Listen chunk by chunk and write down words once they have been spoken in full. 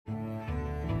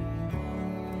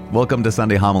Welcome to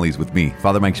Sunday Homilies with me,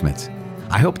 Father Mike Schmitz.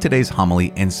 I hope today's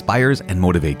homily inspires and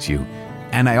motivates you,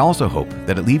 and I also hope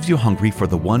that it leaves you hungry for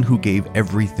the one who gave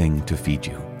everything to feed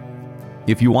you.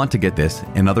 If you want to get this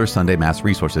and other Sunday Mass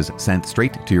resources sent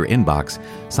straight to your inbox,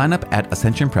 sign up at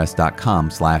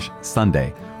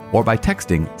ascensionpress.com/Sunday or by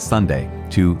texting Sunday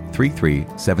to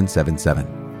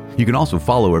 33777. You can also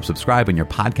follow or subscribe in your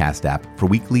podcast app for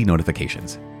weekly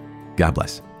notifications. God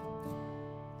bless.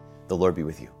 The Lord be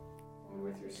with you.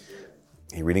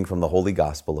 A reading from the Holy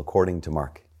Gospel according to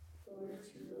Mark.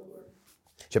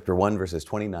 Chapter 1, verses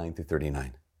 29 through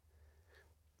 39.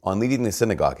 On leaving the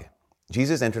synagogue,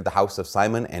 Jesus entered the house of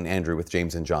Simon and Andrew with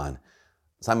James and John.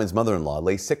 Simon's mother-in-law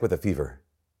lay sick with a fever.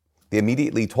 They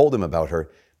immediately told him about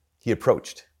her. He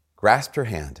approached, grasped her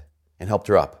hand, and helped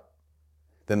her up.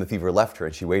 Then the fever left her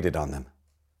and she waited on them.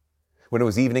 When it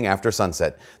was evening after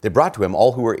sunset, they brought to him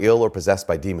all who were ill or possessed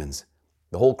by demons.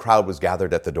 The whole crowd was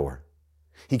gathered at the door.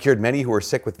 He cured many who were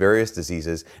sick with various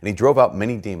diseases, and he drove out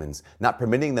many demons, not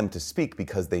permitting them to speak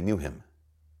because they knew him.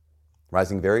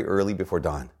 Rising very early before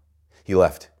dawn, he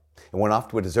left and went off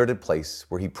to a deserted place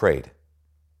where he prayed.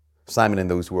 Simon and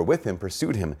those who were with him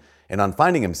pursued him, and on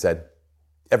finding him said,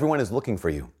 "Everyone is looking for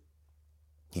you."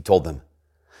 He told them,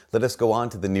 "Let us go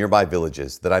on to the nearby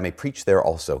villages, that I may preach there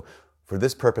also. For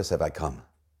this purpose have I come."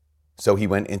 So he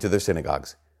went into their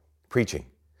synagogues, preaching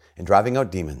and driving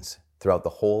out demons throughout the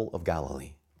whole of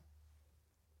Galilee.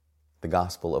 The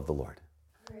Gospel of the Lord.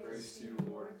 Praise to you,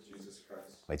 Lord Jesus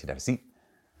Christ. Wait, you have a seat.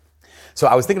 So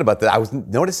I was thinking about that. I was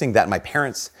noticing that my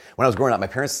parents, when I was growing up, my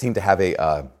parents seemed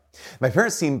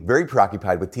very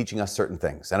preoccupied with teaching us certain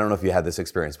things. I don't know if you had this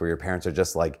experience where your parents are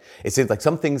just like, it seems like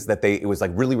some things that it was like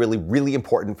really, really, really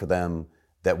important for them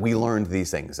that we learned these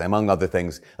things. Among other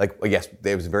things, like, yes,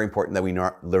 it was very important that we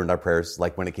learned our prayers,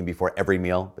 like when it came before every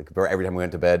meal, every time we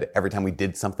went to bed, every time we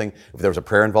did something. If there was a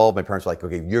prayer involved, my parents were like,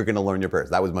 okay, you're going to learn your prayers.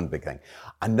 That was one big thing.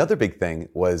 Another big thing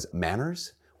was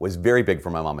manners was very big for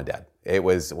my mom and dad. It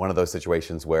was one of those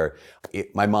situations where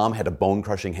my mom had a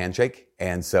bone-crushing handshake,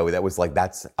 and so that was like,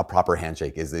 that's a proper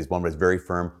handshake, is one was very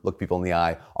firm, look people in the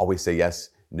eye, always say yes,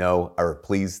 no, or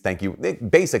please, thank you.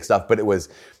 Basic stuff, but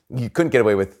you couldn't get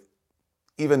away with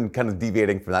even kind of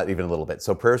deviating from that even a little bit.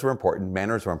 So prayers were important,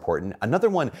 manners were important. Another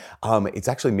one, it's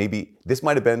actually maybe, this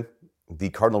might have been the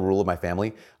cardinal rule of my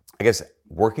family. I guess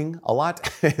working a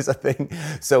lot is a thing.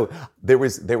 So there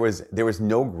was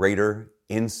no greater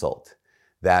insult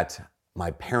that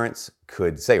my parents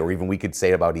could say, or even we could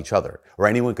say about each other, or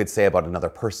anyone could say about another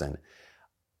person,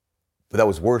 but that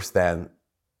was worse than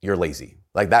 "you're lazy."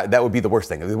 Like that would be the worst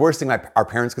thing. The worst thing our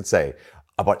parents could say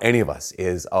about any of us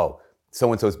is, "Oh,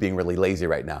 so-and-so is being really lazy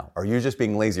right now," or "you're just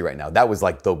being lazy right now." That was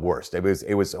like the worst. It was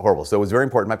horrible. So it was very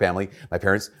important, my family, my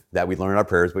parents, that we learn our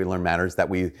prayers, we learn manners, that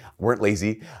we weren't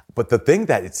lazy. But the thing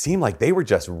that it seemed like they were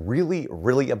just really,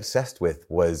 really obsessed with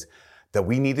was that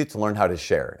we needed to learn how to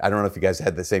share. I don't know if you guys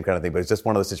had the same kind of thing, but it's just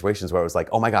one of those situations where it was like,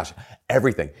 oh my gosh,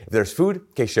 everything. If there's food,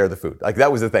 okay, share the food. Like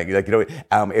that was the thing. Like,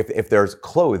 if there's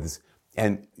clothes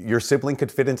and your sibling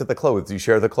could fit into the clothes, you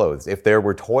share the clothes. If there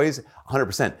were toys,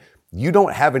 100%. You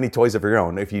don't have any toys of your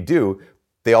own. If you do,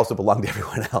 they also belong to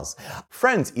everyone else.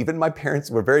 Friends, even my parents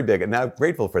were very big, and I'm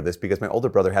grateful for this because my older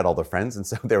brother had all the friends, and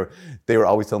so they were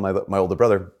always telling my older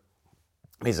brother,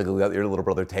 basically, let your little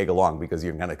brother tag along because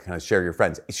you're gonna kind of share your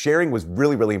friends. Sharing was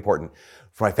really, really important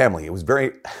for my family. It was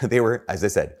they were, as I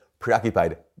said,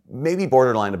 preoccupied, maybe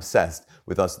borderline obsessed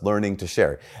with us learning to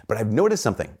share. But I've noticed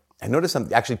something.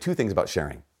 Actually two things about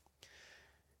sharing.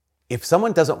 If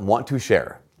someone doesn't want to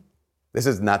share, this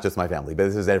is not just my family, but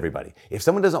this is everybody. If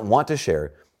someone doesn't want to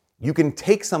share, you can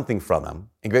take something from them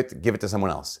and give it to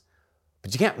someone else,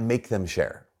 but you can't make them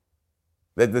share.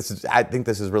 I think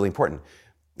this is really important.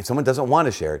 If someone doesn't want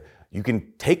to share, you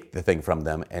can take the thing from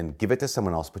them and give it to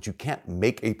someone else, but you can't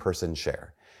make a person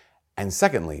share. And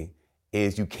secondly,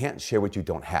 is you can't share what you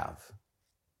don't have.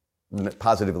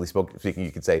 Positively speaking,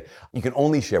 you could say, you can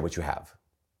only share what you have.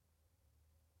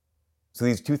 So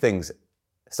these two things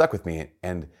stuck with me,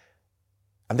 and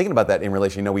I'm thinking about that in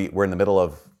relation, we're in the middle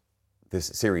of this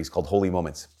series called Holy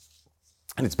Moments.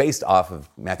 And it's based off of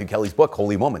Matthew Kelly's book,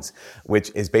 Holy Moments,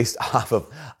 which is based off of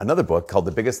another book called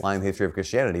The Biggest Lie in the History of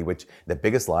Christianity, which the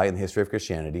biggest lie in the history of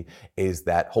Christianity is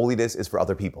that holiness is for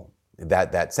other people,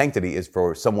 that sanctity is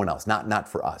for someone else, not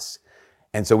for us.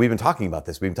 And so we've been talking about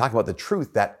this. We've been talking about the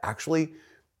truth that actually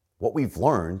what we've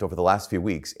learned over the last few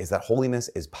weeks is that holiness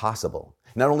is possible.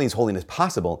 Not only is holiness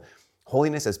possible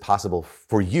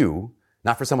for you,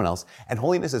 not for someone else. And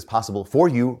holiness is possible for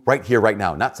you right here, right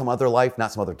now. Not some other life,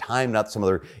 not some other time, not some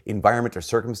other environment or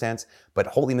circumstance, but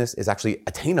holiness is actually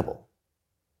attainable.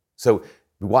 So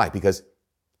why? Because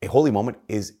A holy moment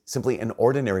is simply an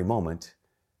ordinary moment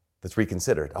that's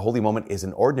reconsidered. A holy moment is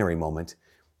an ordinary moment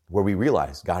where we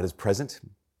realize God is present,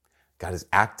 God is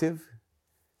active,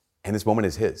 and this moment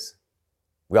is His.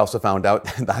 We also found out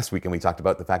last week, and we talked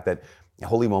about the fact that a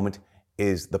holy moment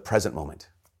is the present moment.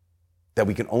 That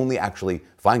we can only actually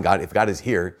find God if God is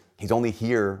here. He's only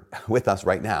here with us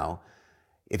right now.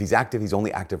 If He's active, He's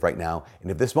only active right now.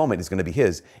 And if this moment is going to be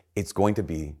His, it's going to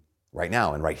be right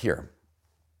now and right here.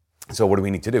 So what do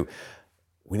we need to do?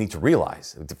 We need to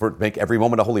realize, make every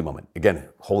moment a holy moment. Again,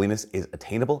 holiness is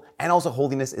attainable and also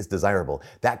holiness is desirable.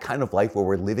 That kind of life where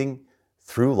we're living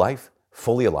through life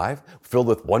fully alive, filled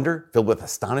with wonder, filled with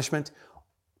astonishment,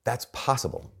 that's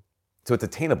possible. So it's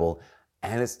attainable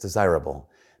and it's desirable.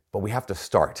 But we have to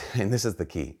start, and this is the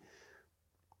key.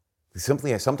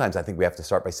 Sometimes I think we have to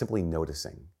start by simply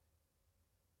noticing.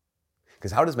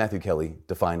 Because how does Matthew Kelly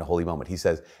define a holy moment? He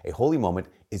says, a holy moment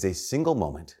is a single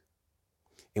moment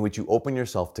in which you open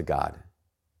yourself to God.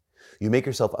 You make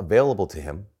yourself available to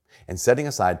Him, and setting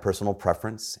aside personal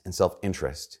preference and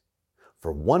self-interest,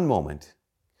 for one moment,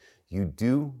 you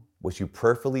do what you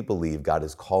prayerfully believe God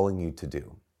is calling you to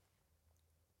do.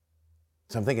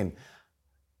 So I'm thinking,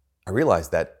 I realize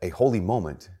that a holy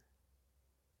moment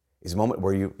is a moment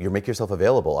where you make yourself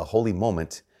available. A holy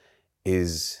moment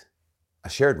is a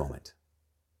shared moment.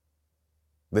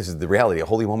 This is the reality. A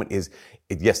holy moment is,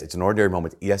 yes, it's an ordinary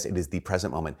moment. Yes, it is the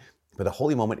present moment. But a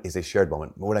holy moment is a shared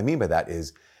moment. What I mean by that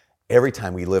is every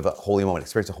time we live a holy moment,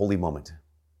 experience a holy moment,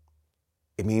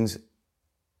 it means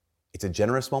it's a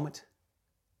generous moment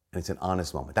and it's an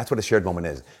honest moment. That's what a shared moment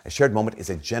is. A shared moment is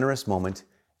a generous moment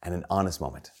and an honest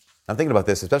moment. I'm thinking about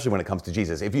this, especially when it comes to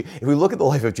Jesus. If we look at the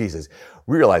life of Jesus,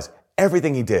 we realize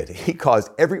everything He did, He caused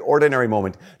every ordinary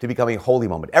moment to become a holy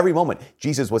moment. Every moment,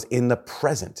 Jesus was in the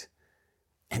present.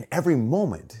 And every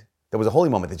moment that was a holy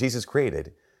moment that Jesus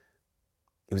created,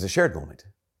 it was a shared moment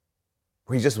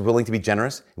where He's just willing to be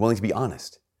generous, willing to be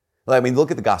honest. I mean,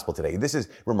 look at the gospel today. This is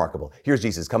remarkable. Here's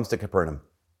Jesus, comes to Capernaum.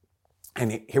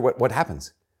 And here what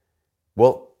happens?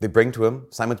 Well, they bring to Him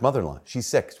Simon's mother-in-law. She's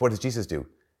sick. So what does Jesus do?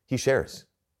 He shares.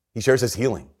 He shares His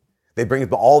healing. They bring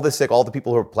all the sick, all the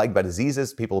people who are plagued by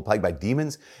diseases, people who are plagued by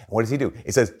demons. And what does He do?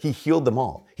 It says He healed them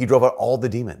all. He drove out all the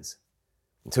demons.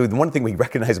 So the one thing we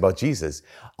recognize about Jesus,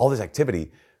 all this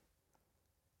activity,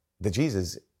 that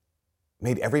Jesus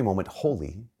made every moment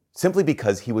holy simply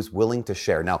because He was willing to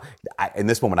share. Now, in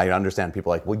this moment, I understand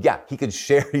people are like, well, yeah, He could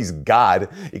share. He's God.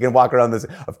 He can walk around this.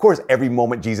 Of course, every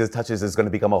moment Jesus touches is going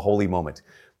to become a holy moment.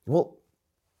 Well,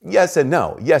 yes and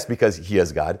no. Yes, because He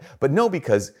is God, but no,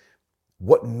 because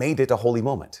what made it a holy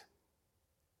moment?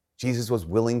 Jesus was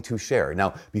willing to share.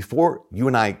 Now, before you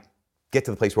and I get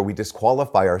to the place where we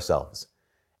disqualify ourselves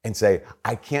and say,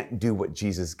 I can't do what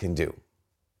Jesus can do,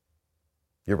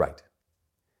 you're right.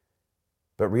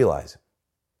 But realize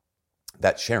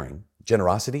that sharing,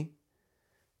 generosity,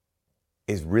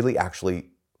 is really actually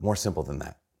more simple than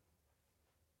that.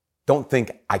 Don't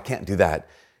think, I can't do that,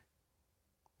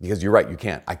 because you're right, you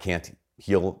can't. I can't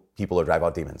heal people or drive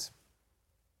out demons.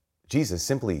 Jesus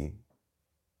simply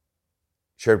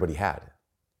shared what He had.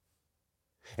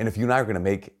 And if you and I are going to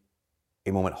make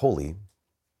a moment holy,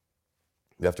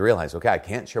 you have to realize, okay, I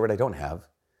can't share what I don't have,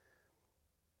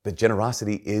 but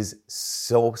generosity is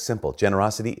so simple.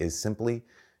 Generosity is simply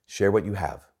share what you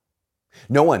have.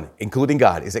 No one, including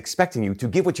God, is expecting you to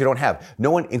give what you don't have.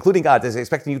 No one, including God, is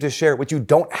expecting you to share what you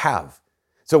don't have.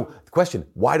 So the question,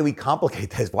 why do we complicate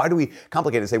this? Why do we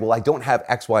complicate it and say, well, I don't have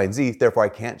X, Y, and Z, therefore I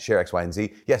can't share X, Y, and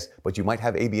Z. Yes, but you might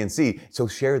have A, B, and C, so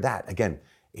share that. Again,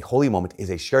 a holy moment is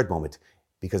a shared moment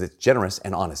because it's generous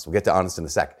and honest. We'll get to honest in a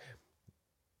sec.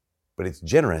 But it's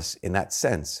generous in that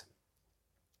sense.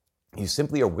 You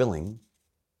simply are willing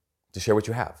to share what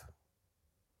you have.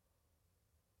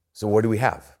 So what do we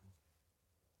have?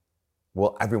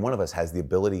 Well, every one of us has the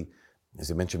ability,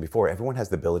 as I mentioned before, everyone has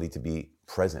the ability to be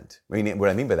present. What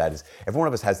I mean by that is every one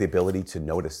of us has the ability to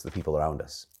notice the people around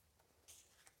us.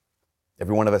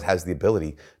 Every one of us has the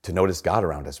ability to notice God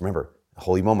around us. Remember, a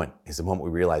holy moment is the moment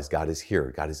we realize God is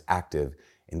here, God is active,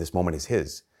 and this moment is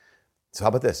His. So how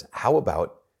about this? How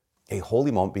about a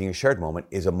holy moment being a shared moment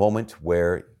is a moment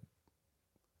where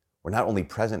we're not only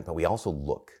present, but we also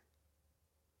look.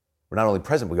 We're not only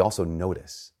present, but we also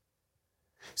notice.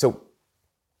 So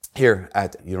here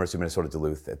at University of Minnesota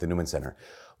Duluth, at the Newman Center,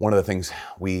 one of the things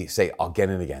we say again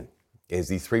and again is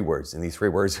these three words. And these three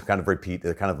words kind of repeat.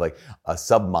 They're kind of like a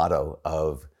sub-motto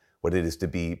of what it is to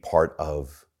be part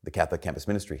of the Catholic campus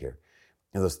ministry here.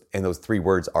 And those three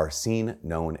words are seen,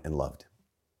 known, and loved.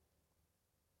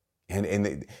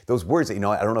 And those words, I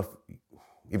don't know if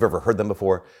you've ever heard them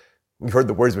before. You've heard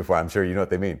the words before, I'm sure you know what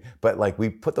they mean. But like we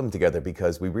put them together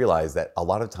because we realize that a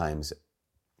lot of times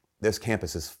this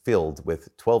campus is filled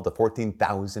with 12 to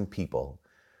 14,000 people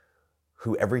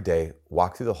who every day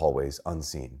walk through the hallways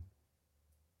unseen.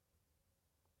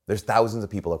 There's thousands of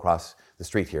people across the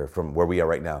street here from where we are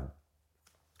right now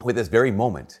who at this very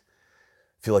moment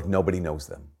feel like nobody knows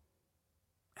them.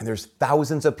 And there's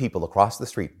thousands of people across the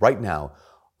street right now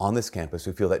on this campus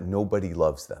who feel that nobody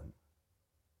loves them.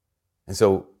 And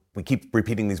so we keep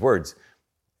repeating these words,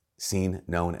 seen,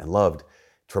 known, and loved,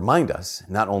 to remind us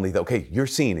not only that, okay, you're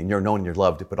seen and you're known and you're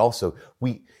loved, but also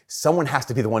someone has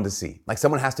to be the one to see. Like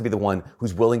someone has to be the one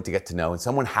who's willing to get to know, and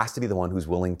someone has to be the one who's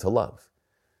willing to love.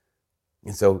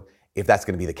 And so if that's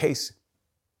going to be the case,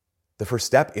 the first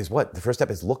step is what? The first step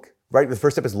is look, right? The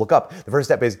first step is look up. The first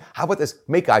step is, how about this?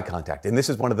 Make eye contact. And this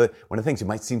is one of the things, it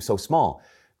might seem so small,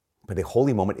 but a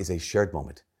holy moment is a shared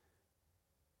moment.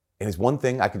 And it's one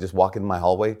thing, I can just walk in my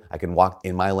hallway, I can walk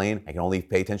in my lane, I can only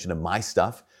pay attention to my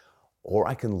stuff, or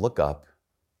I can look up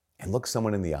and look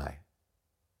someone in the eye.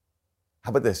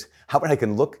 How about this? How about I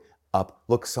can look up,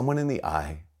 look someone in the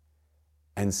eye,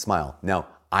 and smile? Now,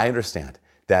 I understand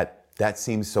that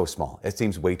seems so small. It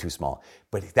seems way too small.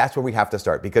 But that's where we have to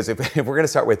start. Because if we're going to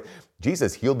start with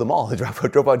Jesus healed them all,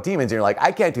 drove out demons, and you're like,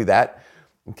 I can't do that.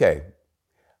 Okay.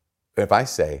 If I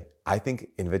say, I think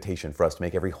invitation for us to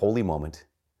make every holy moment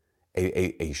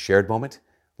a shared moment,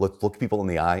 look people in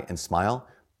the eye and smile.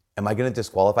 Am I going to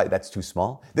disqualify? That's too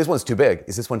small. This one's too big.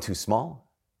 Is this one too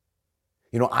small?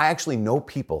 You know, I actually know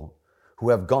people who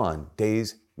have gone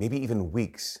days, maybe even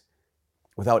weeks,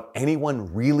 without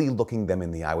anyone really looking them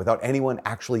in the eye, without anyone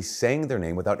actually saying their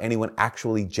name, without anyone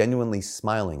actually genuinely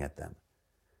smiling at them.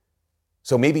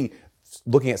 So maybe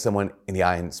looking at someone in the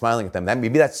eye and smiling at them,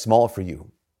 maybe that's small for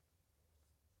you.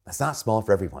 That's not small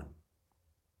for everyone.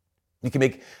 You can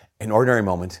make an ordinary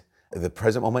moment, the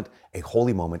present moment, a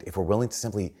holy moment, if we're willing to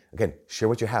simply, again, share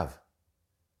what you have,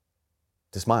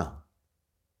 to smile.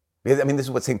 Because, I mean, this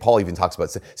is what St. Paul even talks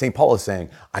about. St. Paul is saying,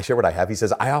 I share what I have. He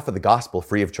says, I offer the gospel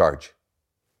free of charge.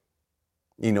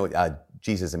 You know,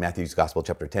 Jesus in Matthew's Gospel,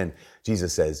 chapter 10,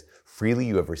 Jesus says, freely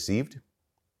you have received,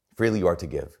 freely you are to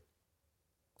give.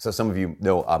 So some of you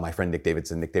know my friend Nick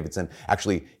Davidson. Nick Davidson,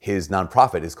 actually, his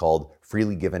nonprofit is called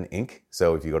Freely Given Inc.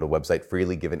 So if you go to the website,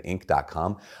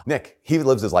 freelygiveninc.com, Nick, he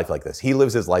lives his life like this. He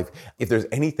lives his life. If there's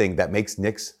anything that makes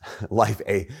Nick's life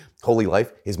a holy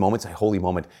life, his moments a holy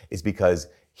moment, is because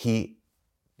he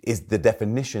is the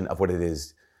definition of what it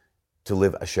is to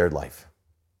live a shared life,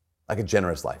 like a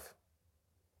generous life.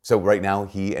 So right now,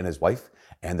 he and his wife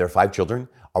and their 5 children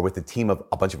are with a team of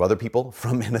a bunch of other people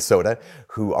from Minnesota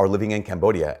who are living in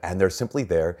Cambodia, and they're simply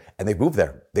there, and they've moved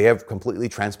there. They have completely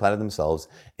transplanted themselves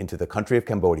into the country of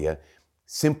Cambodia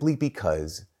simply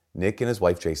because Nick and his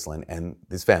wife, Jacelyn, and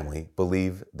his family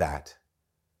believe that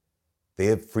they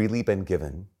have freely been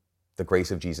given the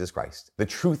grace of Jesus Christ, the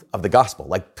truth of the gospel,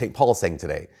 like St. Paul is saying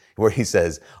today, where he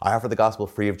says, I offer the gospel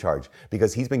free of charge,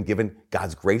 because he's been given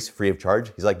God's grace free of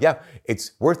charge. He's like, yeah,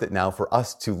 it's worth it now for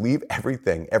us to leave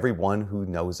everything, everyone who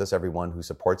knows us, everyone who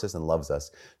supports us and loves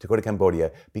us, to go to Cambodia,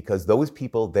 because those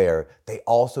people there, they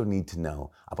also need to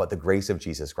know about the grace of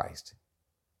Jesus Christ.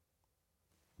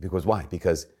 Because why?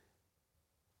 Because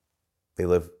they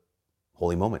live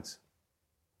holy moments,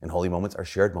 and holy moments are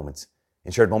shared moments.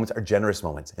 And shared moments are generous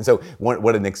moments. And so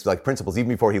one of Nick's principles, even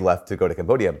before he left to go to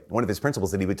Cambodia, one of his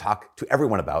principles that he would talk to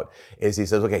everyone about is he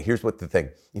says, okay, here's what the thing.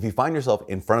 If you find yourself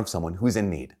in front of someone who's in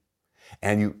need,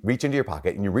 and you reach into your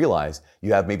pocket and you realize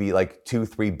you have maybe 2,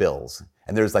 3 bills,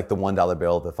 and there's the $1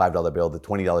 bill, the $5 bill, the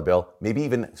 $20 bill, maybe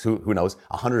even, who knows,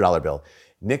 a $100 bill.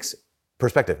 Nick's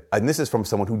perspective, and this is from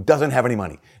someone who doesn't have any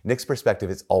money. Nick's perspective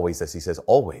is always this. He says,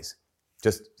 always,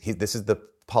 this is the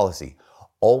policy,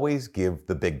 always give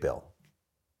the big bill.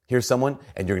 Here's someone,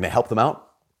 and you're going to help them out.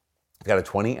 You've got a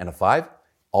 20 and a 5.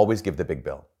 Always give the big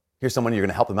bill. Here's someone, you're going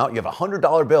to help them out. You have a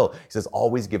 $100 bill. He says,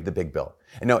 always give the big bill.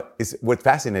 And now, what's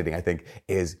fascinating, I think,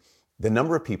 is the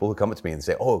number of people who come up to me and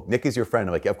say, oh, Nick is your friend.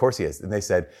 I'm like, yeah, of course he is. And they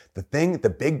said, the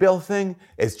big bill thing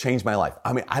has changed my life.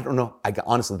 I mean, I don't know.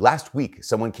 Honestly, last week,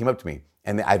 someone came up to me,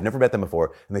 and I've never met them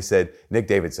before, and they said, Nick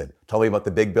Davidson told me about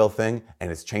the big bill thing, and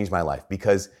it's changed my life.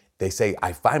 Because they say,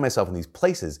 I find myself in these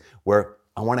places where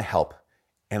I want to help.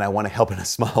 And I want to help in a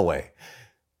small way.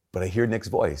 But I hear Nick's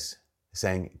voice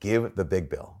saying, give the big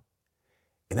bill.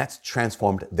 And that's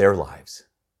transformed their lives.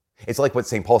 It's like what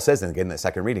St. Paul says, and again, in the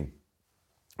second reading,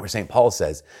 where St. Paul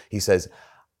says, he says,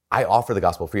 I offer the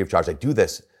gospel free of charge. I do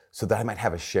this so that I might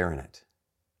have a share in it.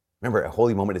 Remember, a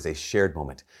holy moment is a shared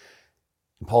moment.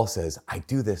 And Paul says, I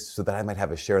do this so that I might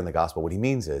have a share in the gospel. What he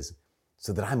means is,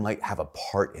 so that I might have a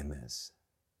part in this.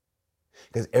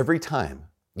 Because every time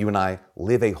You and I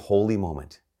live a holy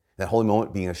moment. That holy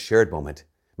moment being a shared moment.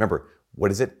 Remember,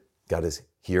 what is it? God is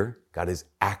here. God is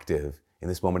active. And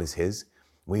this moment is his.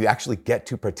 We actually get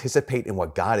to participate in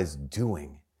what God is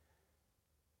doing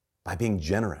by being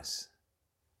generous.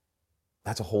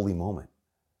 That's a holy moment.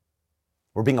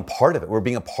 We're being a part of it. We're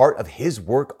being a part of his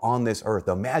work on this earth.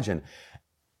 Imagine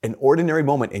an ordinary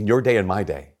moment in your day and my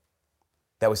day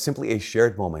that was simply a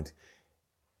shared moment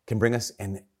can bring us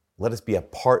and let us be a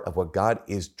part of what God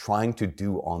is trying to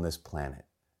do on this planet.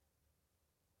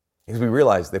 Because we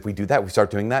realize that if we do that, we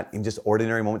start doing that in just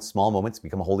ordinary moments, small moments,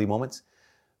 become holy moments,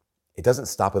 it doesn't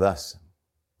stop with us.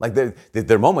 Like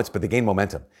they're moments, but they gain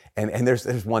momentum. And there's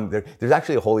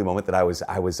actually a holy moment that I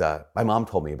was my mom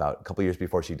told me about a couple years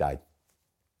before she died.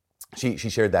 She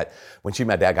shared that when she and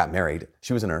my dad got married,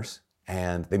 she was a nurse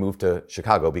and they moved to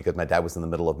Chicago because my dad was in the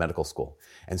middle of medical school.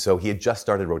 And so he had just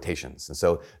started rotations. And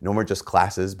so no more just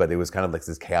classes, but it was kind of like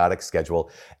this chaotic schedule.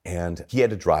 And he had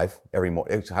to drive every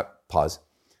morning. Pause.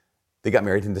 They got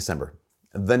married in December.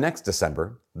 The next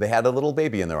December, they had a little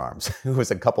baby in their arms who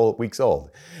was a couple weeks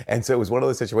old. And so it was one of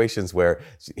those situations where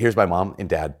here's my mom and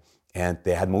dad, and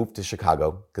they had moved to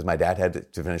Chicago because my dad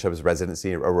had to finish up his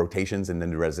residency or rotations and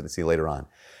then do residency later on.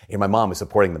 And my mom was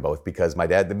supporting them both because my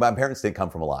parents didn't come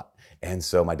from a lot. And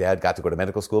so my dad got to go to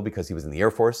medical school because he was in the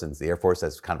Air Force, and the Air Force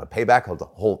has kind of a payback.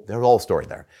 There's a whole story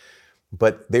there.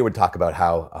 But they would talk about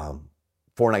how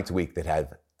 4 nights a week they'd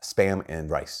have Spam and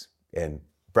rice and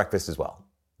breakfast as well.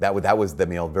 That was the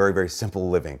meal, very, very simple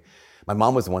living. My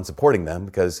mom was the one supporting them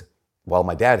because while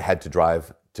my dad had to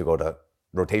drive to go to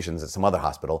rotations at some other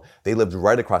hospital, they lived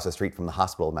right across the street from the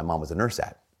hospital my mom was a nurse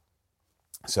at.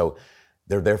 So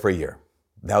they're there for a year.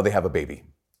 Now they have a baby.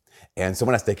 And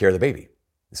someone has to take care of the baby.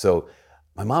 So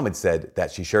my mom had said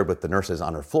that she shared with the nurses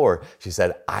on her floor, she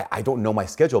said, I don't know my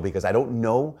schedule because I don't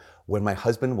know when my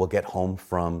husband will get home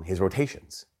from his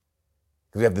rotations.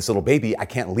 Because we have this little baby, I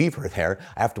can't leave her there.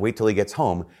 I have to wait till he gets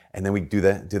home, and then we do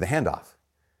the handoff.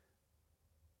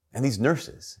 And these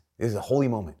nurses, it is a holy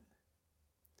moment.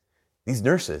 These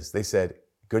nurses, they said,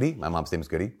 Goody, my mom's name is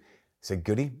Goody, said,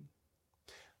 Goody,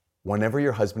 whenever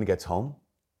your husband gets home,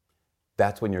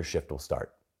 that's when your shift will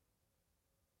start.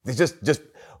 It's just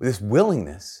this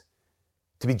willingness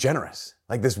to be generous,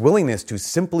 like this willingness to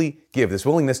simply give, this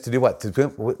willingness to do what?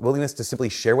 Willingness to simply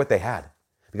share what they had.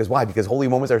 Because why? Because holy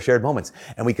moments are shared moments,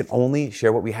 and we can only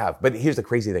share what we have. But here's the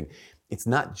crazy thing.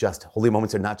 Holy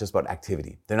moments are not just about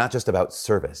activity. They're not just about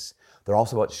service. They're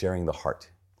also about sharing the heart.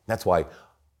 That's why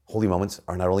holy moments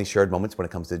are not only shared moments when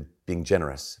it comes to being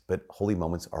generous, but holy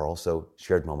moments are also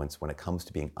shared moments when it comes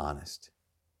to being honest.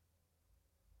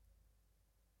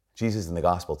 Jesus in the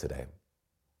gospel today,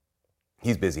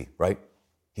 he's busy, right?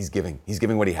 He's giving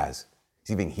what he has.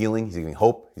 He's giving healing, he's giving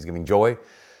hope, he's giving joy.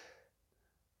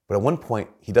 But at one point,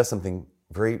 he does something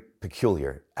very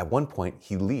peculiar. At one point,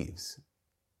 he leaves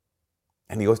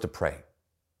and he goes to pray.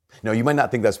 Now, you might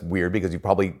not think that's weird because you've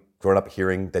probably grown up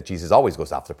hearing that Jesus always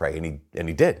goes off to pray, and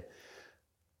he did.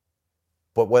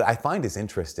 But what I find is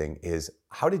interesting is,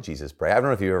 how did Jesus pray? I don't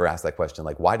know if you've ever asked that question,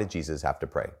 like, why did Jesus have to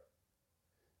pray?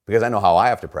 Because I know how I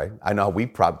have to pray. I know how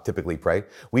we typically pray.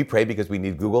 We pray because we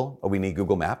need Google, or we need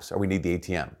Google Maps, or we need the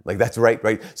ATM. Like, that's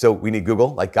right? So we need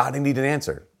Google, like, God, I need an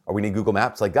answer. Or we need Google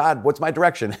Maps, like, God, what's my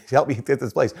direction? Help me get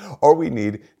this place. Or we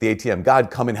need the ATM.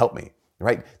 God, come and help me,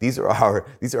 right? These are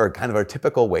kind of our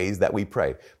typical ways that we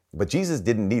pray. But Jesus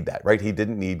didn't need that, right? He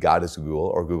didn't need God as Google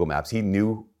or Google Maps. He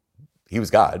knew he was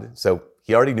God, so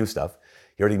he already knew stuff.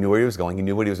 He already knew where he was going. He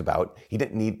knew what he was about. He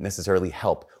didn't need necessarily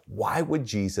help. Why would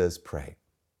Jesus pray?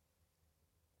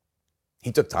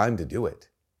 He took time to do it.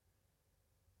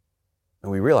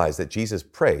 And we realize that Jesus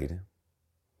prayed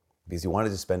because he wanted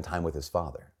to spend time with his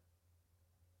Father.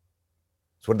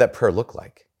 So what did that prayer look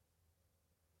like?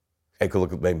 It could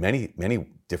look like many, many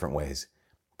different ways.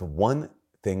 But one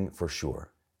thing for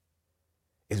sure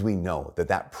is we know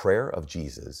that prayer of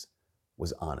Jesus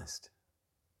was honest.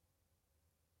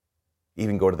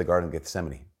 Even go to the Garden of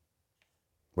Gethsemane,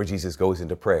 where Jesus goes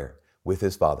into prayer with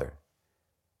his Father.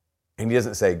 And he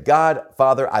doesn't say, God,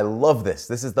 Father, I love this.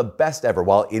 This is the best ever.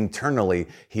 While internally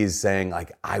he's saying,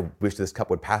 like, I wish this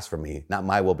cup would pass from me. Not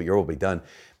my will, but your will be done.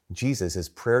 Jesus, his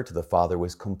prayer to the Father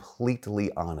was completely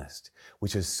honest,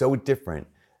 which is so different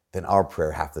than our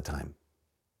prayer half the time.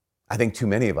 I think too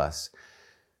many of us,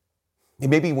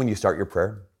 maybe when you start your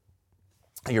prayer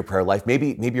life,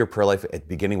 maybe your prayer life at the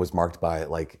beginning was marked by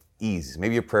like ease.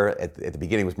 Maybe your prayer at the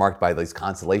beginning was marked by these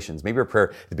consolations. Maybe your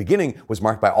prayer at the beginning was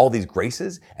marked by all these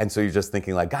graces. And so you're just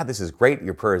thinking like, God, this is great.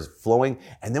 Your prayer is flowing.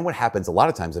 And then what happens a lot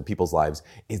of times in people's lives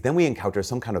is then we encounter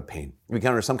some kind of pain. We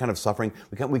encounter some kind of suffering.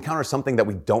 We encounter something that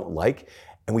we don't like,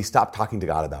 and we stop talking to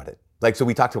God about it. Like, so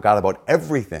we talk to God about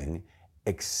everything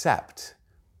except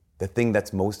the thing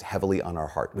that's most heavily on our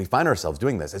heart. We find ourselves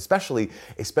doing this, especially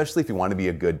if you want to be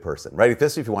a good person, right?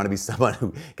 Especially if you want to be someone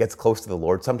who gets close to the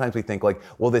Lord. Sometimes we think like,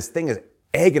 well, this thing is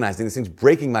agonizing, this thing's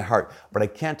breaking my heart, but I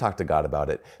can't talk to God about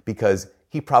it because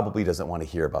he probably doesn't want to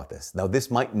hear about this. Now,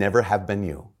 this might never have been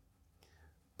you,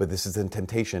 but this is a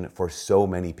temptation for so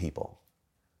many people.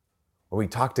 Where we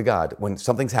talk to God when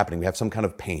something's happening, we have some kind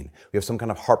of pain, we have some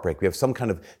kind of heartbreak, we have some kind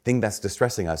of thing that's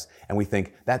distressing us, and we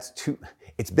think,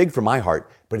 it's big for my heart,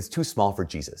 but it's too small for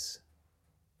Jesus.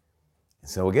 And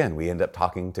so again, we end up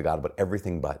talking to God about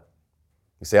everything but.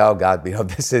 We say, oh God,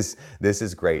 this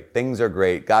is great. Things are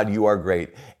great. God, you are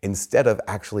great. Instead of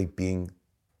actually being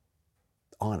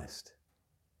honest.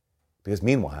 Because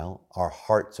meanwhile, our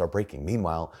hearts are breaking.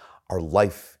 Meanwhile, our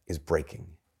life is breaking.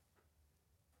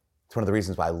 It's one of the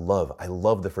reasons why I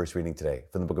love the first reading today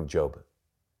from the book of Job.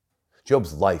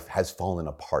 Job's life has fallen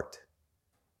apart.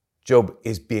 Job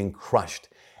is being crushed.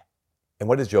 And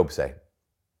what does Job say? It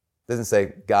doesn't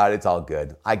say, God, it's all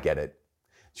good. I get it.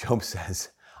 Job says,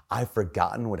 I've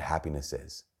forgotten what happiness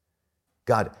is.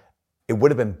 God, it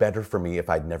would have been better for me if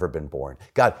I'd never been born.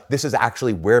 God, this is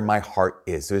actually where my heart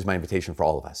is. So here's my invitation for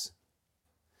all of us.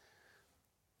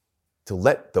 To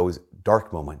let those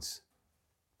dark moments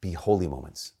be holy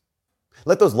moments.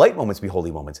 Let those light moments be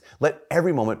holy moments. Let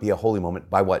every moment be a holy moment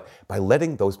by what? By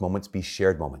letting those moments be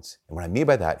shared moments. And what I mean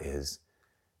by that is,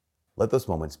 let those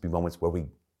moments be moments where we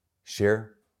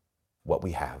share what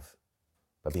we have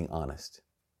by being honest.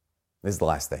 This is the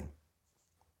last thing.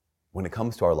 When it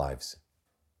comes to our lives,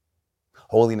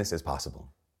 holiness is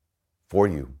possible for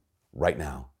you right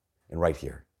now and right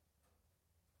here.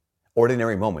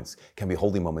 Ordinary moments can be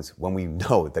holy moments when we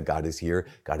know that God is here,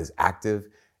 God is active,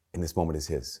 and this moment is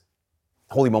his.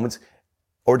 Holy moments,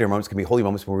 ordinary moments can be holy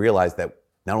moments when we realize that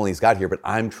not only is God here, but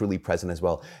I'm truly present as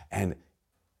well. And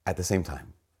at the same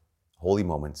time, holy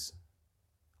moments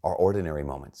are ordinary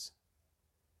moments.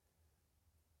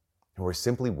 And we're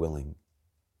simply willing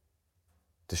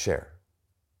to share.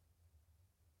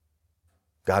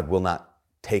 God will not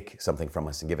take something from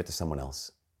us and give it to someone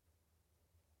else.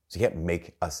 So he can't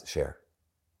make us share.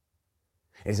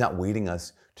 And he's not waiting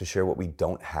us to share what we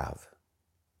don't have.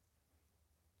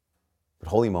 But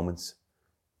holy moments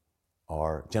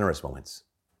are generous moments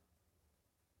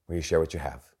where you share what you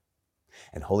have.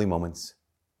 And holy moments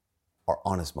are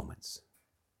honest moments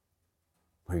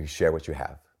where you share what you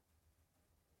have.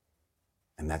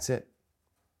 And that's it.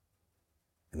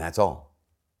 And that's all.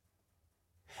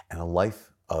 And a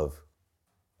life of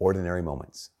ordinary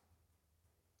moments,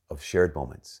 of shared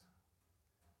moments,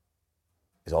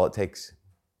 is all it takes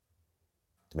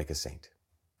to make a saint.